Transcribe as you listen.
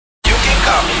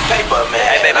Paperman.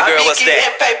 Hey baby girl, what's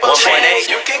that? 1.8?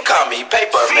 You can call me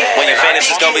Paperman. When you finish,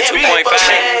 it's gonna be 2.5.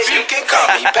 You can call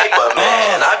me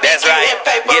Paperman. That's right.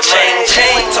 Get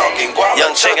Ching, talking guap.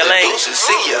 Young Ching-a-ling.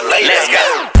 See you later. Let's go.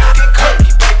 You can call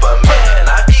me Paperman.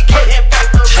 I be getting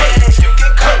Paperman. You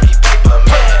can call me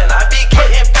Paperman. I be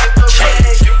getting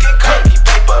Paperman. You can call me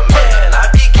Paperman.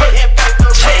 I be getting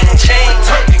Paperman.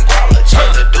 Talking guap.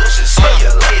 The deuces. See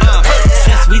you later.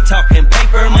 Since we talking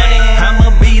paper money,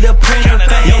 I'ma be the printer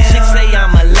fan. Yo, chick say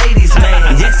I'm a ladies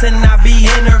man. Yes, and I be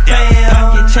in her fan.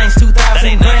 Pocket change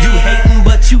 2,000 grand. You hating,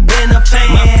 but you been a fan.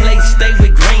 My plate stay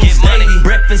with greens daily.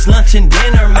 Breakfast, lunch, and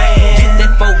dinner, man. Get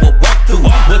that for a walkthrough.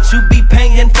 What you be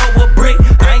paying for a brick?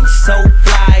 I ain't so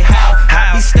fly. How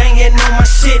I be staying on my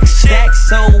shit. Stack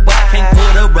so I can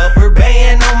put a rubber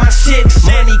band on my shit.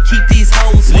 Money keep these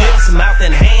hoes lips, mouth,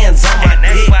 and hands on my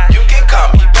dick. You can call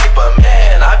me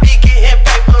Paperman. I be getting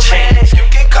Paperman. You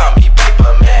can call me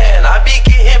Paperman. I be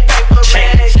getting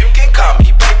Paperman. You can call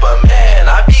me Paperman.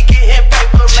 I be getting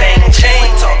Paperman.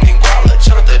 Talking guap.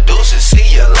 The deuces. See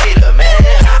you later, man.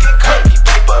 You can call me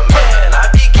Paperman. I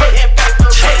be getting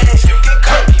Paperman. You can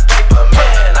call me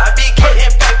Paperman. I be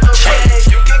getting Paperman.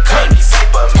 You can call me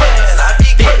Paperman. I be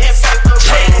getting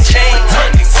Paperman.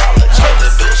 Talking guap. The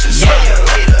deuces. See you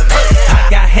later, man. I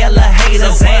got hella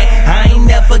haters and I ain't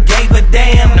never gave a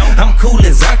damn. I'm cool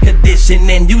as air conditioning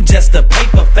and you just a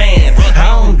paper fan.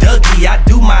 I don't Dougie, I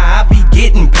be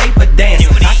getting paper dance.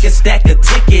 I can stack a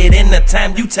ticket in the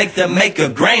time you take to make a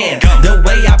grand. The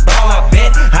way I ball, I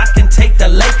bet I can take the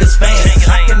Lakers fans.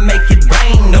 I can make it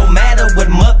rain no matter what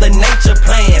Mother Nature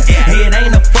plans. It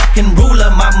ain't a fucking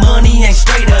ruler, my money ain't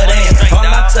straighter than. All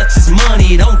I touch is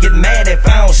money, don't get mad if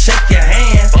I don't shake your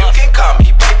hand. You can call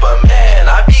me Paperman.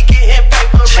 I be getting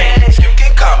Paperman. You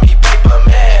can call me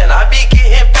Paperman. I be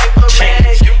getting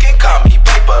Paperman. You can call me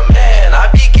Paperman. I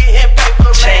be getting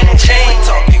Paperman.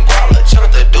 Talking guap.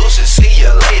 The deuces. See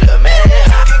you later, man. You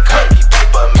can call me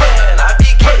Paperman. I be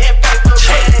getting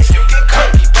Paperman. You can call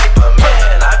me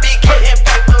Paperman. I be getting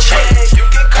Paperman. You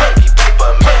can call me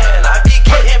Paperman. I be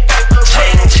getting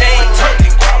Paperman.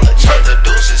 Talking guap. The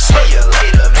deuces. See you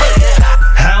later, man.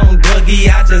 I don't Dougie,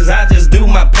 I just do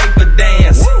my paper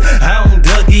dance. I don't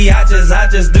Dougie, I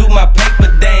just do my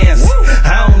paper dance.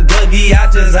 I don't Dougie,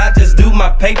 I just do my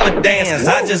paper dance.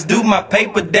 I just do my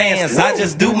paper dance. I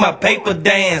just do my paper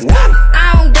dance.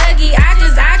 I don't Dougie, I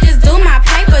just do my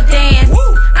paper dance.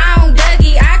 I don't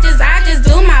Dougie, I just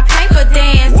do my paper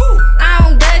dance. I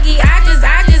don't Dougie, I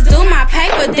just do my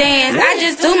paper dance. I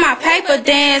just do my paper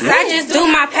dance. I just do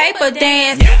my paper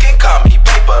dance. You can call me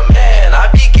Paperman. I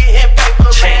be getting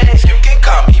Paperman.